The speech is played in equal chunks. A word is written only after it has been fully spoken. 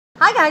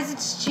Hi guys,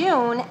 it's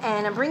June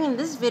and I'm bringing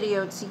this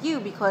video to you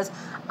because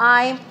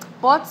I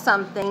bought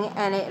something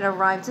and it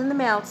arrived in the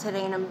mail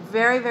today and I'm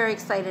very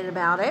excited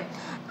about it.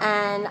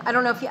 And I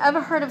don't know if you ever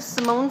heard of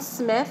Simone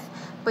Smith,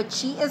 but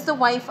she is the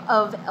wife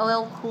of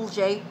LL Cool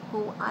J,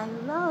 who I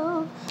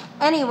love.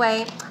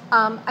 Anyway,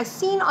 I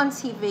seen on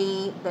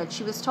TV that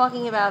she was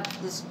talking about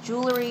this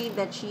jewelry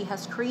that she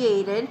has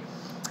created,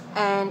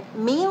 and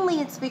mainly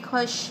it's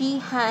because she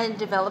had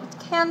developed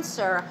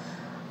cancer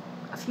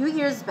a few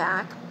years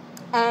back,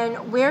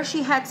 and where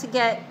she had to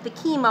get the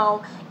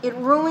chemo, it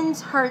ruined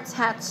her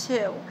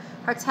tattoo.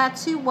 Her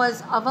tattoo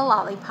was of a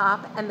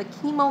lollipop, and the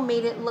chemo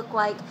made it look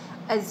like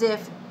as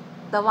if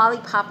the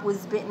lollipop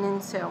was bitten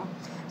into.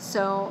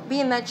 So,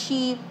 being that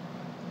she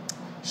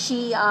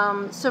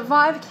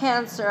survived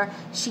cancer,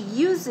 she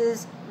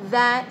uses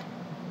that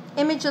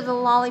image of the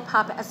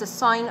lollipop as a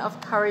sign of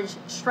courage,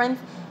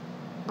 strength,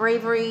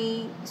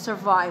 bravery,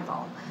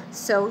 survival.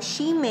 So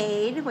she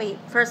made, wait,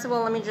 first of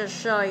all, let me just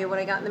show you what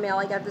I got in the mail.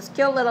 I got this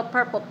cute little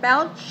purple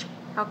pouch.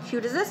 How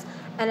cute is this?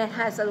 And it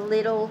has a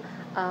little,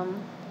 a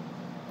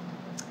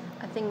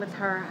thing with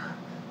her,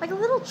 like a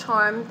little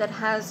charm that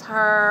has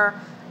her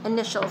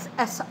initials,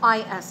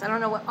 S-I-S. I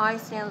don't know what I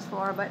stands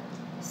for, but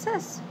it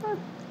says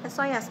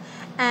S-I-S.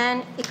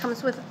 And it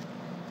comes with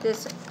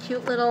this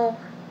cute little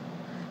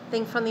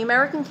thing from the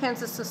American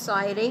Cancer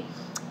Society.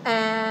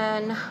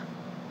 And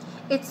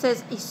it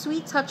says, a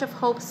sweet touch of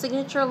hope,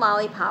 signature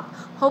lollipop.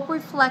 Hope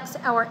reflects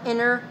our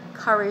inner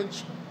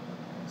courage,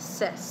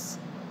 sis.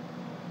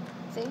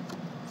 See?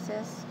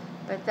 Sis.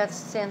 But that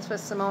stands for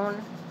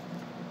Simone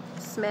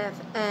Smith.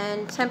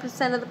 And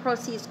 10% of the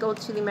proceeds go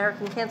to the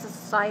American Cancer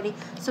Society.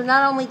 So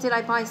not only did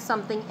I buy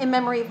something in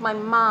memory of my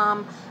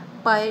mom,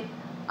 but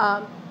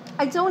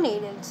I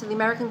donated to the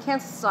American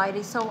Cancer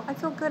Society. So I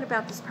feel good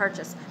about this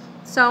purchase.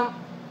 So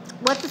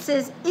what this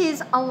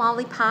is a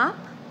lollipop.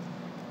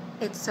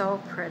 It's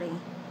so pretty.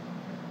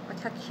 Look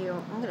how cute.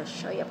 I'm going to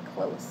show you up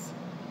close.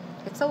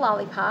 It's a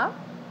lollipop.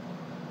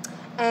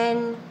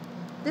 And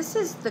this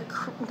is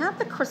not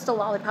the crystal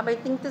lollipop. I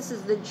think this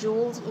is the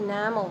jeweled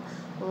enamel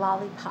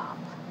lollipop.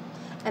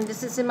 And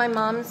this is in my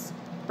mom's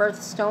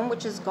birthstone,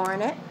 which is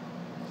garnet.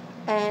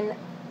 And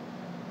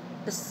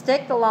the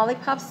stick, the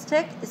lollipop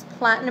stick, is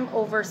platinum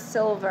over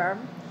silver.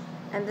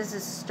 And this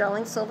is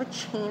sterling silver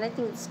chain. I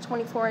think it's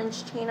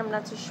 24-inch chain. I'm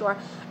not too sure.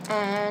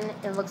 And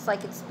it looks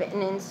like it's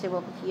bitten into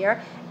over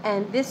here.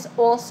 And this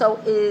also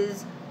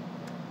is,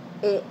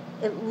 it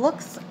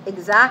looks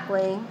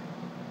exactly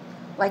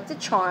like the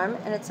charm.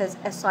 And it says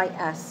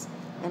S-I-S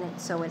in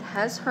it. So it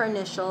has her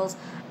initials.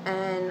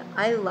 And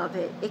I love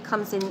it. It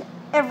comes in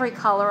every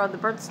color of the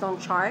birthstone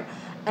chart.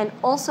 And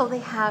also they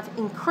have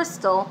in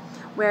crystal,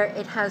 where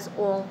it has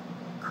all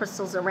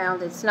crystals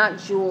around it. It's not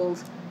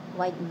jeweled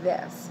like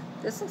this.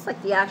 This looks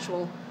like the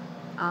actual,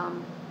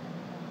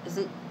 is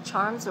it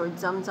Charms or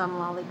Dum Dum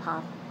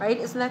Lollipop, right?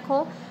 Isn't that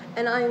cool?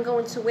 And I am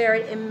going to wear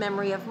it in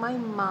memory of my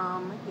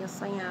mom.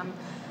 Yes, I am.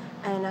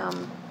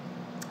 And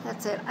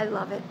that's it. I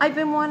love it. I've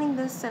been wanting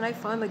this, and I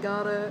finally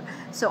got it.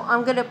 So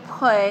I'm going to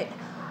put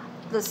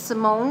the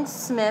Simone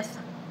Smith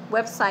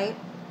website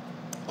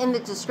in the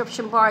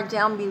description bar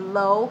down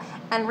below.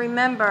 And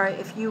remember,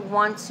 if you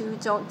want to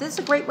this is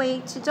a great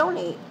way to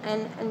donate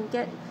and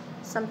get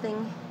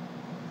something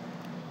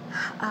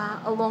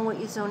along with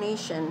your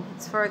donation.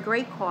 It's for a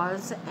great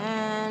cause,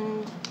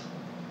 and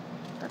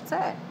that's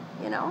it,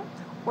 you know.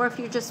 Or if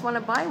you just want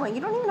to buy one, you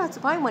don't even have to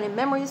buy one in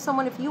memory of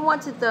someone. If you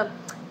wanted the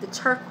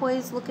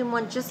turquoise looking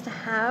one just to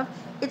have,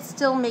 it's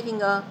still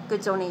making a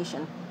good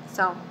donation.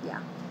 So yeah,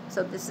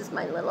 so this is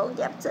my little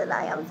gift today.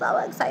 I'm so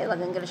excited. Look,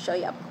 I'm going to show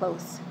you up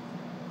close.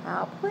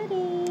 How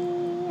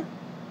pretty.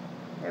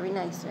 Very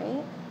nice,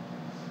 right?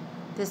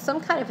 There's some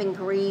kind of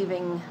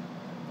engraving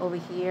over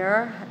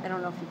here. I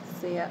don't know if you can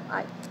see it.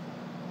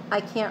 I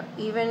can't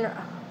even.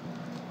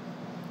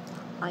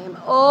 I am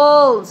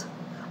old.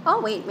 Oh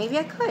wait, maybe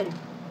I could.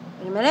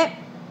 Wait a minute.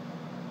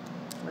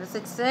 What does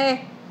it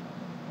say?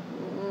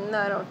 No,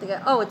 I don't think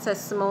oh, it says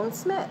Simone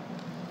Smith.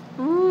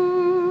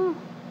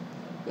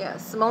 Yeah,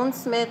 Simone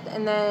Smith,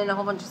 and then a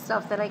whole bunch of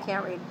stuff that I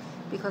can't read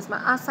because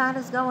my eyesight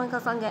is going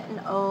because I'm getting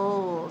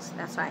old.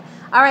 That's right.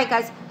 All right,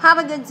 guys. Have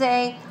a good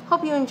day.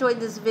 Hope you enjoyed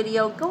this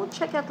video. Go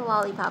check out the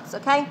lollipops,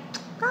 okay?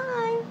 Bye.